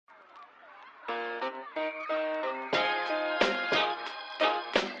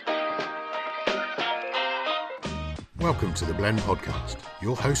Welcome to the Blend Podcast.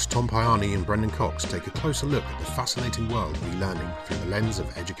 Your hosts Tom Piani and Brendan Cox take a closer look at the fascinating world of e-learning through the lens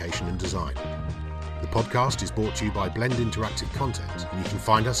of education and design. The podcast is brought to you by Blend Interactive Content, and you can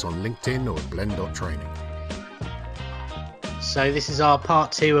find us on LinkedIn or at blend.training. So this is our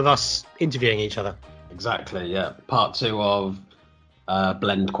part two of us interviewing each other. Exactly, yeah. Part two of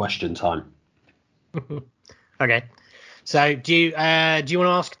Blend question time. Okay. So do you want to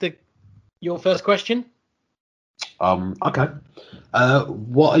ask your first question? Okay.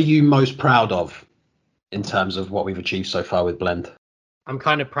 What are you most proud of in terms of what we've achieved so far with Blend? I'm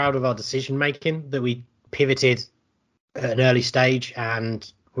kind of proud of our decision making, that we pivoted at an early stage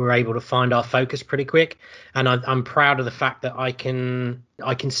and were able to find our focus pretty quick. And I'm proud of the fact that I can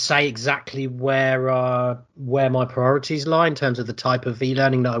say exactly where my priorities lie in terms of the type of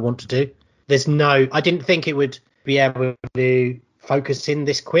e-learning that I want to do. I didn't think it would be able to focus in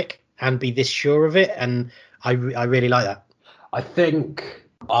this quick and be this sure of it, and I really like that. I think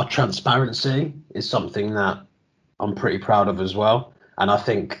our transparency is something that I'm pretty proud of as well. And I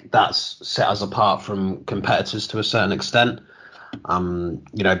think that's set us apart from competitors to a certain extent.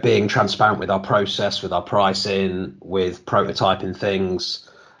 Being transparent with our process, with our pricing, with prototyping things.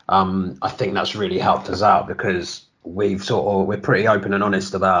 I think that's really helped us out because we're pretty open and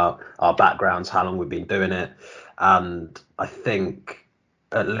honest about our backgrounds, how long we've been doing it. And I think,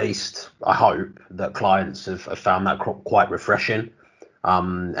 at least I hope, that clients have found that quite refreshing.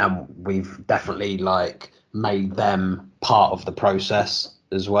 And we've definitely made them part of the process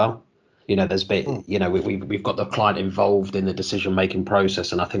as well. There's been, we've got the client involved in the decision making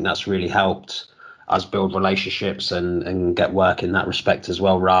process, and I think that's really helped us build relationships and get work in that respect as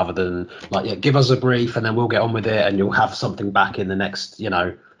well, rather than give us a brief and then we'll get on with it and you'll have something back in the next,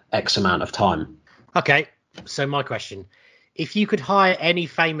 X amount of time. Okay. So my question, if you could hire any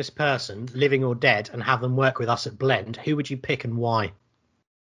famous person, living or dead, and have them work with us at Blend, who would you pick and why?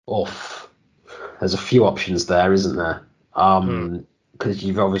 There's a few options there, isn't there? Because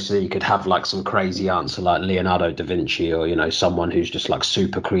you could have some crazy answer like Leonardo da Vinci, or someone who's just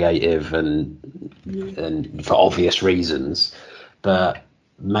super creative and for obvious reasons. But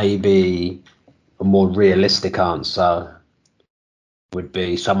maybe a more realistic answer would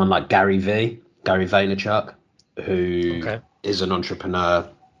be someone like Gary Vaynerchuk, who is an entrepreneur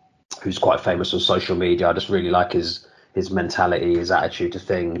who's quite famous on social media. I just really like his mentality, his attitude to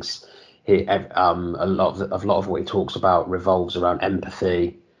things. A lot of what he talks about revolves around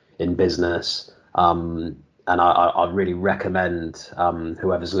empathy in business, and I really recommend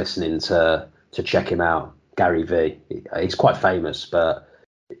whoever's listening to check him out. Gary V. He's quite famous, but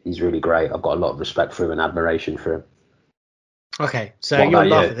he's really great. I've got a lot of respect for him and admiration for him. Okay, so you'll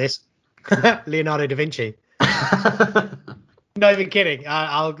laugh at this. Leonardo da Vinci. Not even kidding.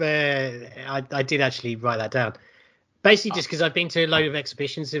 I did actually write that down. Basically, just because I've been to a load of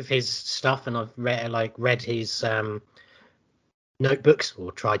exhibitions of his stuff, and I've read his notebooks,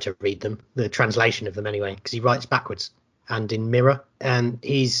 or tried to read them, the translation of them anyway, because he writes backwards and in mirror, and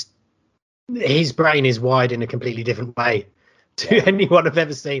his brain is wired in a completely different way to anyone I've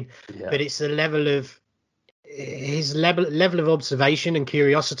ever seen. Yeah. But it's the level of his level of observation and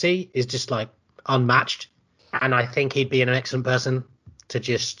curiosity is just unmatched, and I think he'd be an excellent person to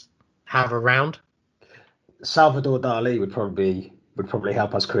just have around. Salvador Dali would probably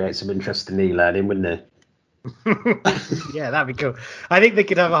help us create some interest in e-learning, wouldn't it? Yeah, that'd be cool. I think they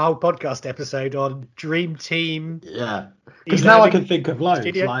could have a whole podcast episode on Dream Team. Yeah, because now I can think of loads.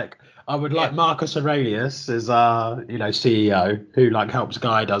 Studio. I would like Marcus Aurelius as our CEO, who helps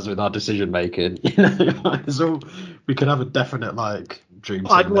guide us with our decision making. We could have a definite dream team.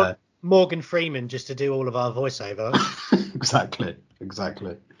 I'd want Morgan Freeman just to do all of our voiceover. Exactly.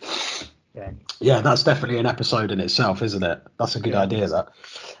 Yeah, that's definitely an episode in itself, isn't it? That's a good idea, that.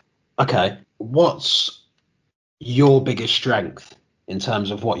 Okay, what's your biggest strength in terms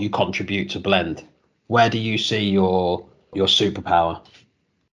of what you contribute to Blend? Where do you see your superpower?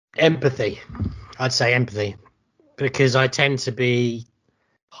 Empathy. I'd say empathy, because I tend to be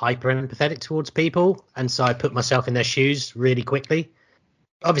hyper empathetic towards people, and so I put myself in their shoes really quickly.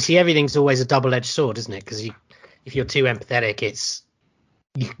 Obviously, everything's always a double-edged sword, isn't it? Because if you're too empathetic,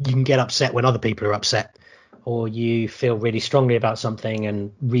 you can get upset when other people are upset, or you feel really strongly about something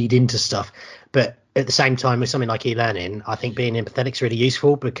and read into stuff. But at the same time, with something like e-learning, I think being empathetic is really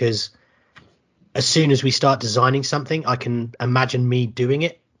useful, because as soon as we start designing something, I can imagine me doing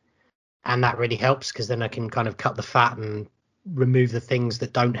it, and that really helps, because then I can kind of cut the fat and remove the things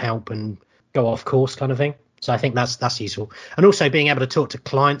that don't help and go off course, kind of thing. So I think that's useful. And also being able to talk to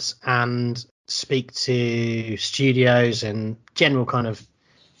clients and speak to studios and general kind of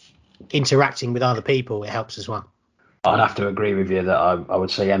interacting with other people, it helps as well. I'd have to agree with you that I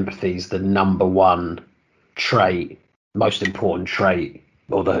would say empathy is the number one trait, most important trait,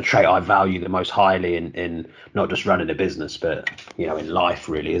 or the trait I value the most highly in not just running a business, but in life,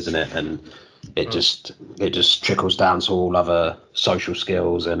 really, isn't it? And it just trickles down to all other social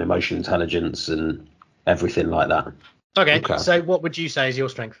skills and emotional intelligence and everything like that. Okay. So what would you say is your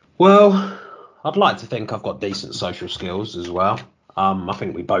strength? Well, I'd like to think I've got decent social skills as well. I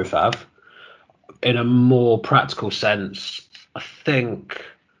think we both have. In a more practical sense, I think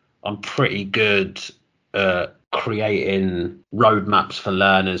I'm pretty good at creating roadmaps for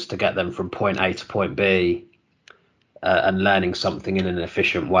learners to get them from point A to point B, and learning something in an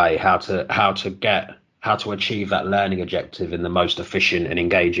efficient way, how to achieve that learning objective in the most efficient and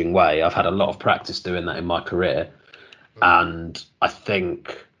engaging way. I've had a lot of practice doing that in my career, and I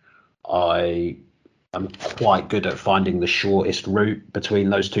think I am quite good at finding the shortest route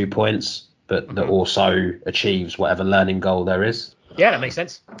between those 2 points, but that also achieves whatever learning goal there is. Yeah, that makes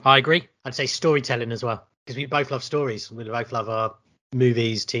sense. I agree. I'd say storytelling as well, because we both love stories. We both love our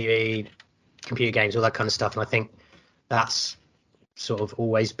movies, TV, computer games, all that kind of stuff. And I think that's sort of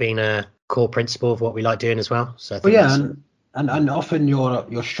always been a core principle of what we like doing as well. So I think and often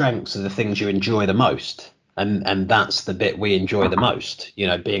your strengths are the things you enjoy the most, and that's the bit we enjoy the most.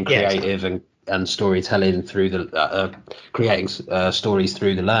 Being creative and storytelling through the creating stories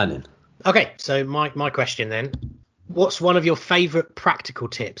through the learning. Okay, so my question then, what's one of your favourite practical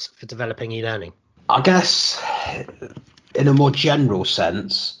tips for developing e-learning? I guess in a more general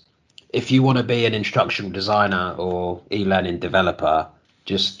sense, if you want to be an instructional designer or e-learning developer,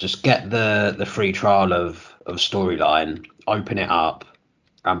 just get the free trial of Storyline, open it up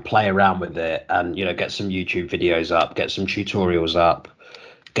and play around with it, and get some YouTube videos up, get some tutorials up,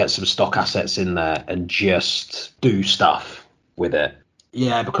 get some stock assets in there, and just do stuff with it.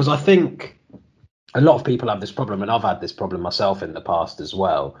 Yeah, because I think a lot of people have this problem, and I've had this problem myself in the past as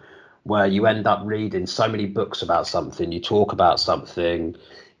well, where you end up reading so many books about something, you talk about something,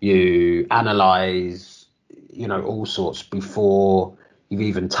 you analyze, all sorts before you've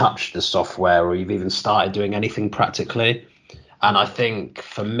even touched the software or you've even started doing anything practically. And I think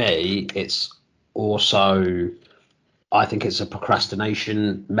for me, it's a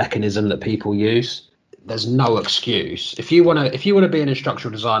procrastination mechanism that people use. There's no excuse. If you want to be an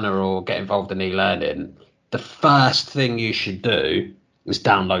instructional designer or get involved in e-learning, the first thing you should do is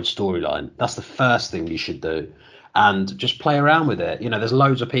download Storyline. That's the first thing you should do, and just play around with it. There's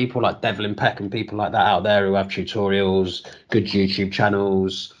loads of people like Devlin Peck and people like that out there who have tutorials, good YouTube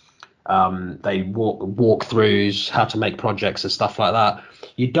channels. They walkthroughs, how to make projects and stuff like that.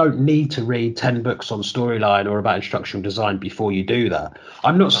 You don't need to read 10 books on Storyline or about instructional design before you do that.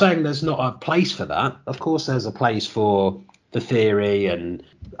 I'm not saying there's not a place for that. Of course, there's a place for the theory and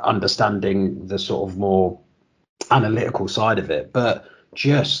understanding the sort of more analytical side of it, but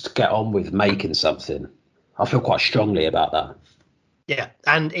just get on with making something. I feel quite strongly about that. Yeah,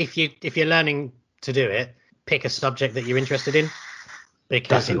 and if you're learning to do it, pick a subject that you're interested in,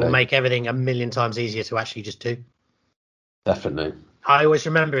 because Definitely. It will make everything a million times easier to actually just do. Definitely. I always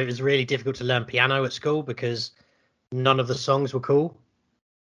remember it was really difficult to learn piano at school because none of the songs were cool.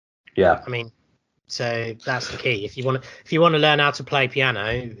 Yeah. I mean, so that's the key. If you want to learn how to play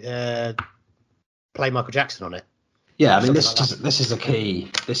piano, play Michael Jackson on it. Yeah, I mean, this is a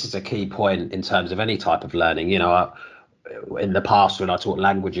key point in terms of any type of learning. In the past when I taught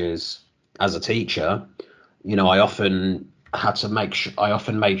languages as a teacher, I often made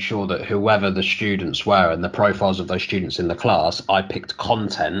sure that whoever the students were and the profiles of those students in the class, I picked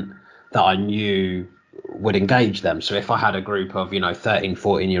content that I knew would engage them. So if I had a group of 13,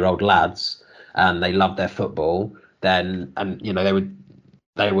 14-year-old lads and they loved their football, then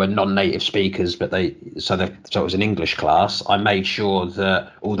they were non-native speakers, but so it was an English class. I made sure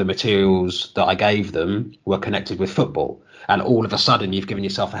that all the materials that I gave them were connected with football, and all of a sudden you've given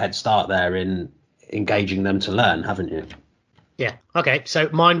yourself a head start there in engaging them to learn, haven't you? Yeah. Okay. So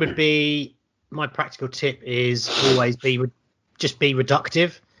mine would be, my practical tip is always be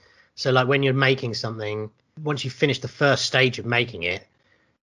reductive. So like when you're making something, once you finish the first stage of making it,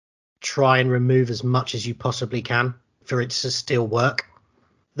 try and remove as much as you possibly can for it to still work.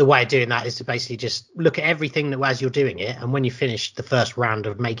 The way of doing that is to basically just look at everything that as you're doing it, and when you finish the first round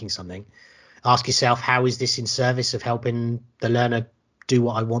of making something, ask yourself, how is this in service of helping the learner do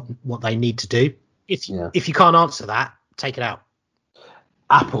what they need to do? If you can't answer that, take it out.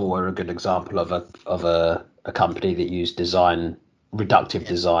 Apple were a good example of a company that used reductive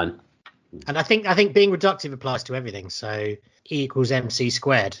design. And I think being reductive applies to everything. So E equals MC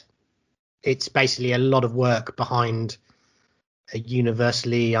squared. It's basically a lot of work behind a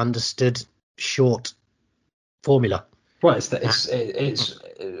universally understood short formula. Well, it's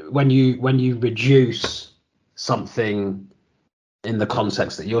when you reduce something in the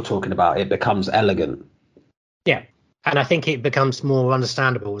context that you're talking about, it becomes elegant. Yeah, and I think it becomes more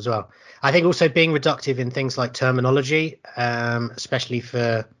understandable as well. I think also being reductive in things like terminology, especially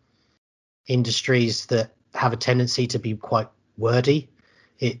for industries that have a tendency to be quite wordy,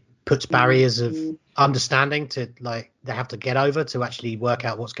 it puts barriers of understanding to, like, they have to get over to actually work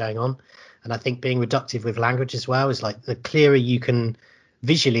out what's going on. And I think being reductive with language as well is, like, the clearer you can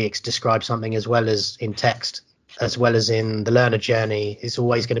visually describe something as well as in text, as well as in the learner journey, is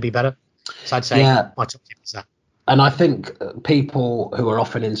always going to be better. So I'd say my top tip is that. And I think people who are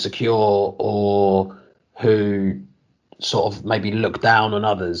often insecure or who sort of maybe look down on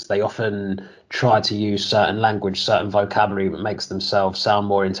others, they often try to use certain language, certain vocabulary that makes themselves sound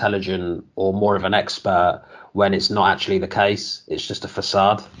more intelligent or more of an expert, when it's not actually the case. It's just a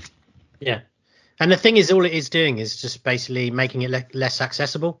facade. Yeah. And the thing is, all it is doing is just basically making it less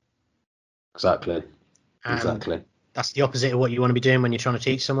accessible. Exactly. Exactly. That's the opposite of what you want to be doing when you're trying to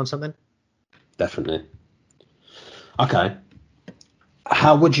teach someone something. Definitely. Okay.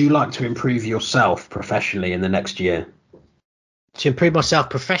 How would you like to improve yourself professionally in the next year? To improve myself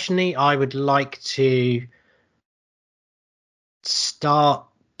professionally, I would like to start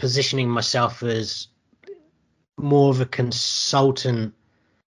positioning myself as more of a consultant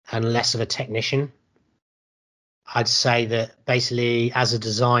and less of a technician. I'd say that basically, as a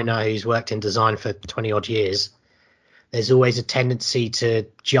designer who's worked in design for 20 odd years, there's always a tendency to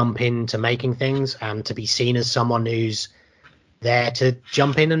jump into making things and to be seen as someone who's there to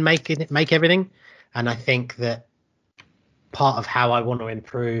jump in and make everything. And I think that part of how I want to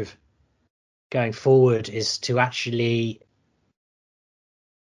improve going forward is to actually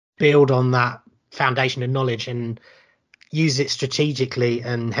build on that foundation of knowledge and use it strategically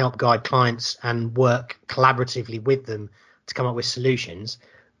and help guide clients and work collaboratively with them to come up with solutions,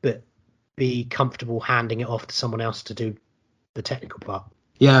 but be comfortable handing it off to someone else to do the technical part.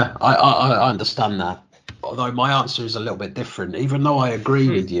 Yeah, I understand that. Although my answer is a little bit different. Even though I agree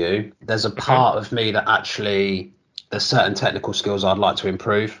with you, there's a part of me that actually there's certain technical skills I'd like to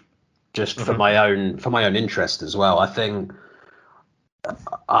improve, just for my own interest as well. I think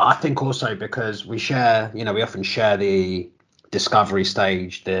also because we often share the discovery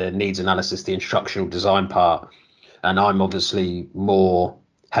stage, the needs analysis, the instructional design part, and I'm obviously more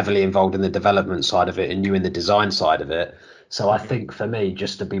heavily involved in the development side of it and you in the design side of it. So I think for me,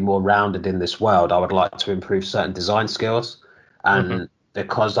 just to be more rounded in this world, I would like to improve certain design skills. And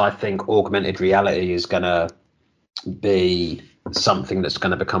because I think augmented reality is going to be something that's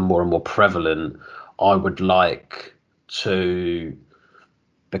going to become more and more prevalent, I would like to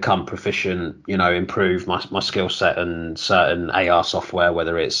become proficient, improve my skill set and certain AR software,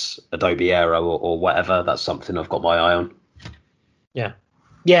 whether it's Adobe Aero or whatever. That's something I've got my eye on.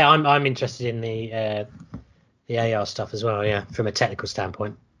 Yeah, I'm interested in the AR stuff as well. Yeah, from a technical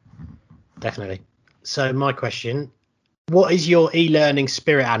standpoint, definitely. So my question: what is your e-learning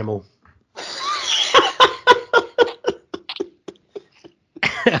spirit animal?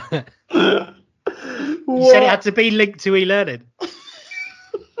 You said it had to be linked to e-learning.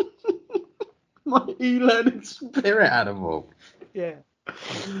 My e-learning spirit animal. Yeah.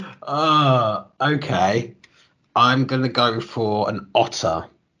 Okay. I'm going to go for an otter.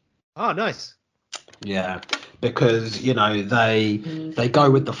 Oh, nice. Yeah, because, they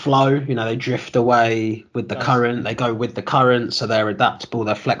go with the flow, they drift away with the current, they go with the current, so they're adaptable,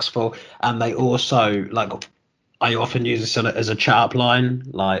 they're flexible, and they also, I often use this as a chat up line,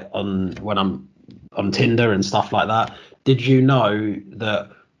 when I'm on Tinder and stuff like that. Did you know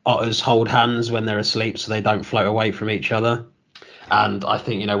that otters hold hands when they're asleep so they don't float away from each other? And I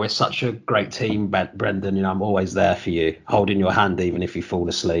think, we're such a great team, Brendan. I'm always there for you, holding your hand even if you fall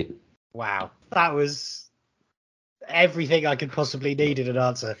asleep. Wow. That was everything I could possibly need in an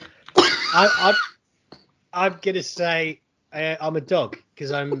answer. I'm going to say I'm a dog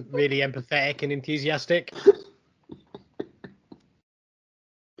because I'm really empathetic and enthusiastic.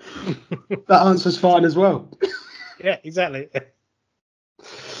 That answer's fine as well. Yeah, exactly.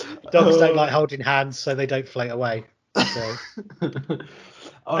 Dogs don't like holding hands, so they don't float away. So.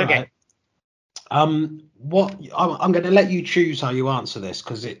 Okay. What I'm going to let you choose how you answer this,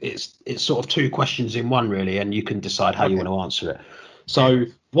 because it's sort of two questions in one, really, and you can decide how you want to answer it. So,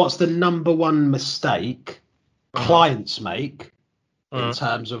 what's the number one mistake clients make in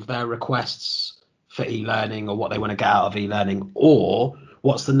terms of their requests for e-learning or what they want to get out of e-learning, or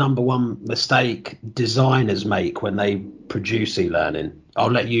what's the number one mistake designers make when they produce e-learning?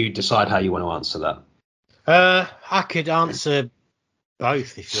 I'll let you decide how you want to answer that. I could answer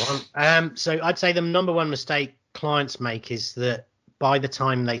both if you want. So I'd say the number one mistake clients make is that by the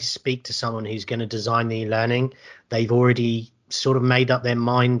time they speak to someone who's going to design the e-learning, they've already sort of made up their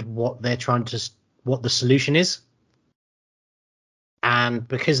mind what the solution is. And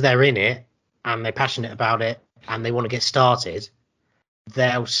because they're in it and they're passionate about it and they want to get started,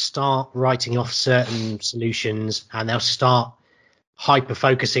 they'll start writing off certain solutions and they'll start hyper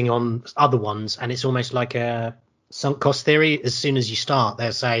focusing on other ones. And it's almost like a sunk cost theory. As soon as you start,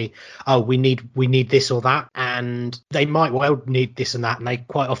 they'll say, oh, we need this or that. And they might well need this and that. And they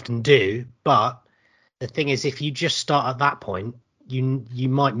quite often do. But the thing is, if you just start at that point, you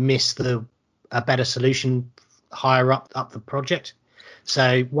might miss a better solution higher up the project.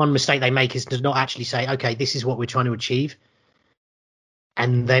 So one mistake they make is to not actually say, okay, this is what we're trying to achieve,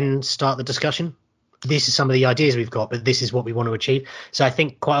 and then start the discussion. This is some of the ideas we've got, but this is what we want to achieve. So I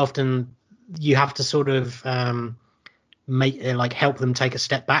think quite often you have to sort of help them take a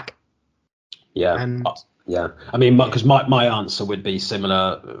step back. Yeah. And yeah. I mean, because my answer would be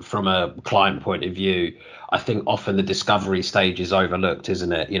similar from a client point of view. I think often the discovery stage is overlooked,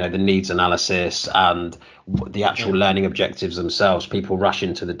 isn't it? You know, the needs analysis and the actual learning objectives themselves. People rush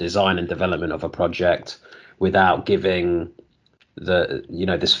into the design and development of a project without giving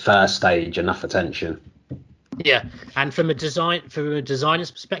this first stage enough attention. Yeah, and from a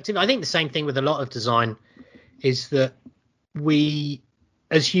designer's perspective, I think the same thing with a lot of design is that we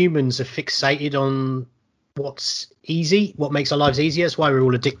as humans are fixated on what's easy, what makes our lives easier. That's why we're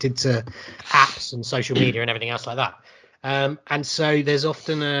all addicted to apps and social media and everything else like that. And so there's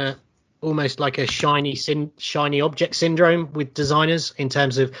often almost like a shiny object syndrome with designers in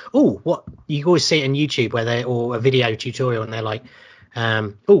terms of, what you always see it on YouTube or a video tutorial and they're like,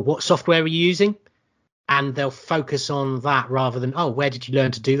 what software are you using? And they'll focus on that rather than, where did you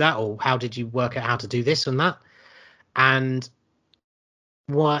learn to do that? Or how did you work out how to do this and that? And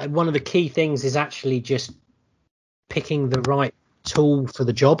one of the key things is actually just picking the right tool for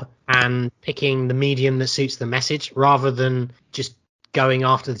the job and picking the medium that suits the message rather than just going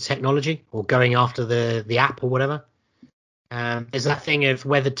after the technology or going after the app or whatever. There's that thing of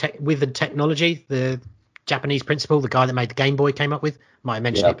with the technology, the Japanese principle, the guy that made the Game Boy came up with, might have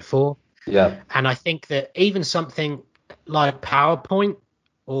mentioned it before. Yeah. And I think that even something like PowerPoint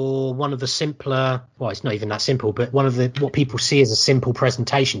or one of the simpler, well, it's not even that simple, but one of what people see as a simple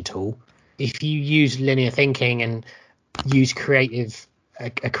presentation tool, if you use linear thinking and use a creative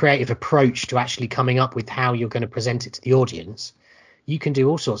approach to actually coming up with how you're going to present it to the audience, you can do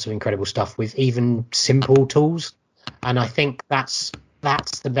all sorts of incredible stuff with even simple tools. And I think that's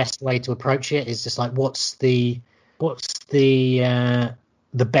the best way to approach it, is just like, what's the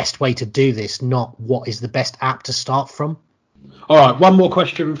best way to do this, not what is the best app to start from. All right, one more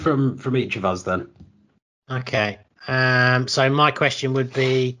question from each of us then. Okay. So my question would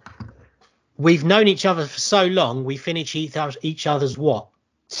be, we've known each other for so long, we finish each other's what?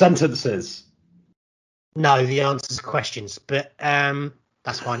 Sentences. No, the answer's questions, but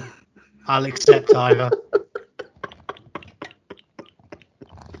that's fine. I'll accept either.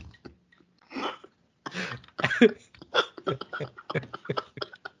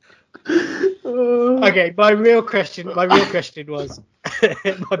 Okay, my real question was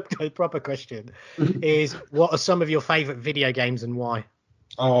my proper question is, what are some of your favorite video games and why?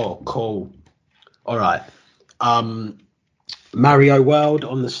 Oh, cool. All right. Mario World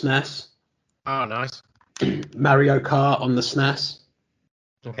on the SNES. Oh, nice. Mario Kart on the SNES.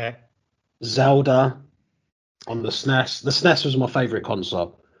 Okay. Zelda on the SNES. The SNES was my favorite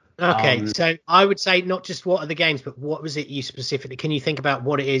console. Okay, so I would say not just what are the games, but what was it you specifically? Can you think about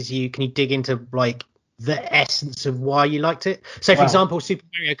what it is can you dig into like the essence of why you liked it? So, for example, Super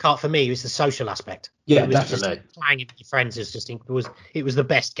Mario Kart for me was the social aspect. Yeah, it was definitely. Just playing it with your friends it was the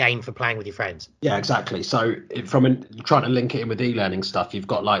best game for playing with your friends. Yeah, exactly. So trying to link it in with e-learning stuff, you've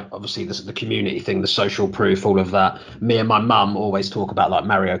got like obviously the community thing, the social proof, all of that. Me and my mum always talk about like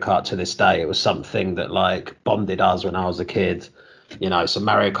Mario Kart to this day. It was something that like bonded us when I was a kid. You know, so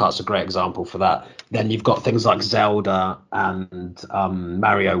Mario Kart's a great example for that. Then you've got things like Zelda and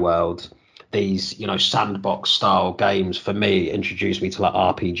Mario World. These, sandbox style games for me introduced me to like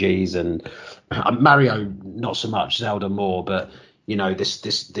RPGs and Mario, not so much, Zelda more. But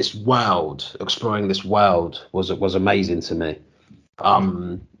this world, exploring this world was amazing to me.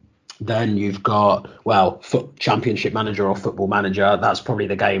 Then you've got Championship Manager or Football Manager. That's probably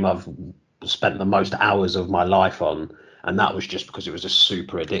the game I've spent the most hours of my life on. And that was just because it was just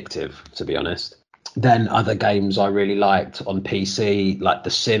super addictive, to be honest. Then other games I really liked on PC, like The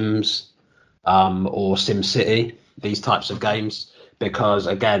Sims or SimCity, these types of games, because,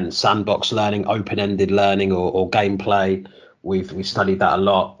 again, sandbox learning, open-ended learning or gameplay, we've studied that a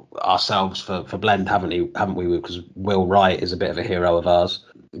lot. ourselves for Blend, haven't we? Because Will Wright is a bit of a hero of ours.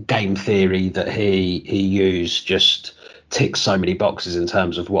 Game theory that he used just ticks so many boxes in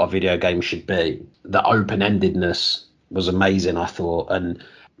terms of what a video game should be. The open-endedness was amazing, I thought, and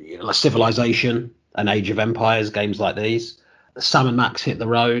like Civilization and Age of Empires, games like these. Sam and Max Hit the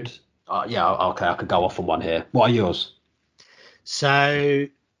Road. Okay, I could go off on one here. What are yours? So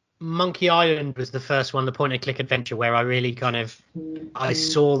Monkey Island was the first one, the point-and-click adventure, where I really I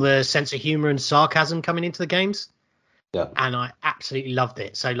saw the sense of humour and sarcasm coming into the games. Yeah. And I absolutely loved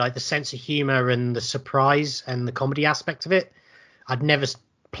it. So like the sense of humour and the surprise and the comedy aspect of it. I'd never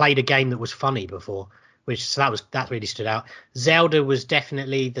played a game that was funny before, that really stood out. Zelda was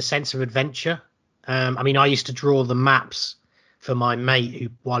definitely the sense of adventure. I used to draw the maps for my mate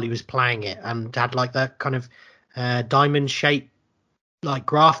while he was playing it, and had like that kind of diamond shaped like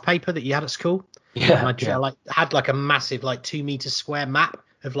graph paper that you had at school. Yeah. And I had like a massive like 2 meter square map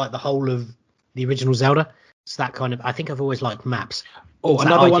of like the whole of the original Zelda. So that kind of, I think I've always liked maps. Oh,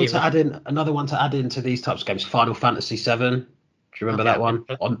 another one to add into these types of games, Final Fantasy VII. Do you remember that one?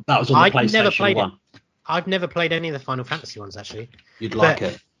 That was on the PlayStation 1. I've never played any of the Final Fantasy ones, actually. You'd like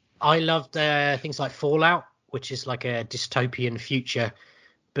it. I loved things like Fallout, which is like a dystopian future,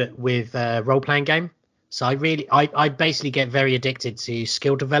 but with a role-playing game. So I basically get very addicted to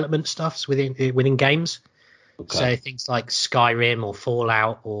skill development stuffs within games. Okay. So things like Skyrim or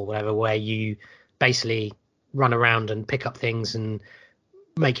Fallout or whatever, where you basically run around and pick up things and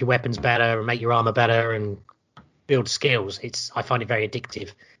make your weapons better and make your armor better and build skills. I find it very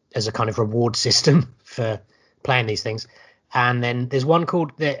addictive as a kind of reward system for playing these things. And then there's one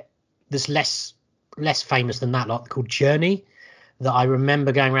called that's less famous than that lot, called Journey, that I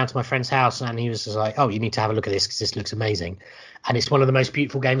remember going around to my friend's house and he was just like, oh, you need to have a look at this because this looks amazing. And it's one of the most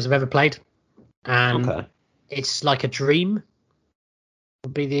beautiful games I've ever played. And it's like a dream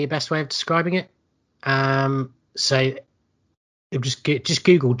would be the best way of describing it. So just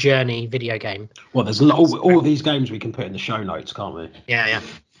Google Journey video game. Well, there's all these games we can put in the show notes, can't we? Yeah.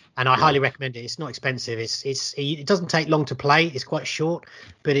 And I highly recommend it. It's not expensive. It doesn't take long to play. It's quite short,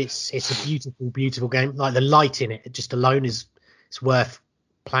 but it's a beautiful, beautiful game. Like the light in it just alone it's worth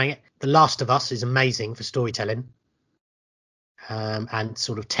playing it. The Last of Us is amazing for storytelling, and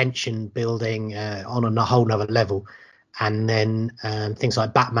sort of tension building on a whole nother level. And then things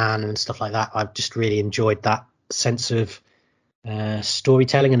like Batman and stuff like that. I've just really enjoyed that sense of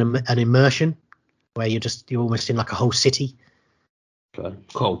storytelling and immersion, where you're almost in like a whole city. Okay,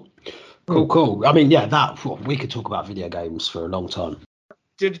 cool. I mean, yeah, we could talk about video games for a long time.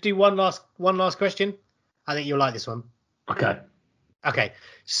 Do one last question. I think you'll like this one. Okay.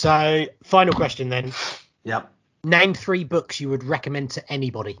 So final question then. Yep. Name 3 books you would recommend to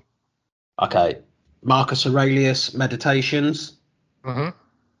anybody. Okay. Marcus Aurelius Meditations. Mm-hmm.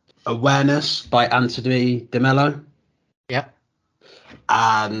 Awareness by Anthony DeMello. Yep.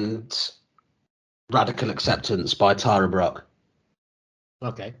 And Radical Acceptance by Tara Brach.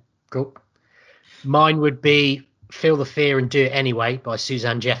 Okay, cool. Mine would be Feel the Fear and Do It Anyway by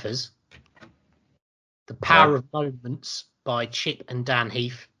Suzanne Jeffers. The Power of Moments by Chip and Dan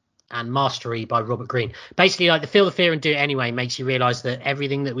Heath. And Mastery by Robert Greene. Basically, like the Feel the Fear and Do It Anyway makes you realise that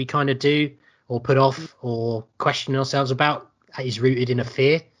everything that we kind of do or put off or question ourselves about is rooted in a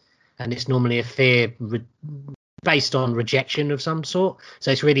fear. And it's normally a fear based on rejection of some sort.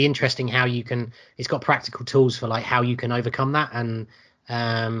 So it's really interesting how it's got practical tools for like how you can overcome that and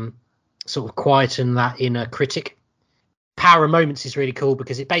sort of quieten that inner critic. Power of Moments is really cool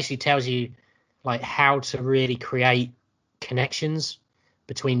because it basically tells you like how to really create connections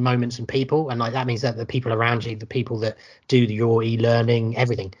between moments and people, and like that means that the people around you, the people that do your e-learning,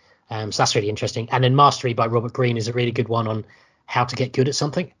 everything. So that's really interesting. And then Mastery by Robert Greene is a really good one on how to get good at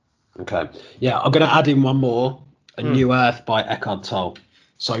something. Okay. Yeah, I'm going to add in one more. A New Earth by Eckhart Tolle.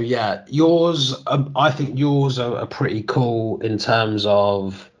 So yeah, yours, I think yours are pretty cool in terms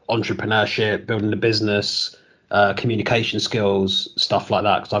of entrepreneurship, building a business, communication skills, stuff like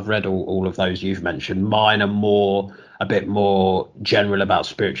that. Because I've read all of those you've mentioned. Mine are a bit more general about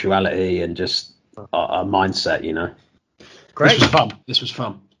spirituality and just a mindset, you know. Great. This was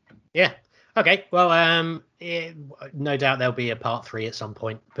fun. Yeah. Okay. Well, no doubt there'll be a part 3 at some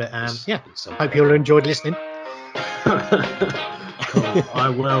point. But yeah, hope you all enjoyed listening. Cool. I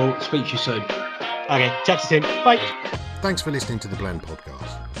will speak to you soon. Okay, chat to you soon. Bye. Thanks for listening to the Blend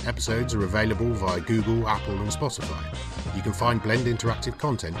podcast. Episodes are available via Google, Apple and Spotify. You can find Blend interactive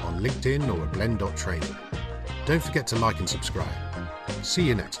content on LinkedIn or at blend.training. Don't forget to like and subscribe. See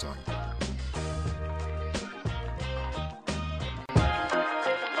you next time.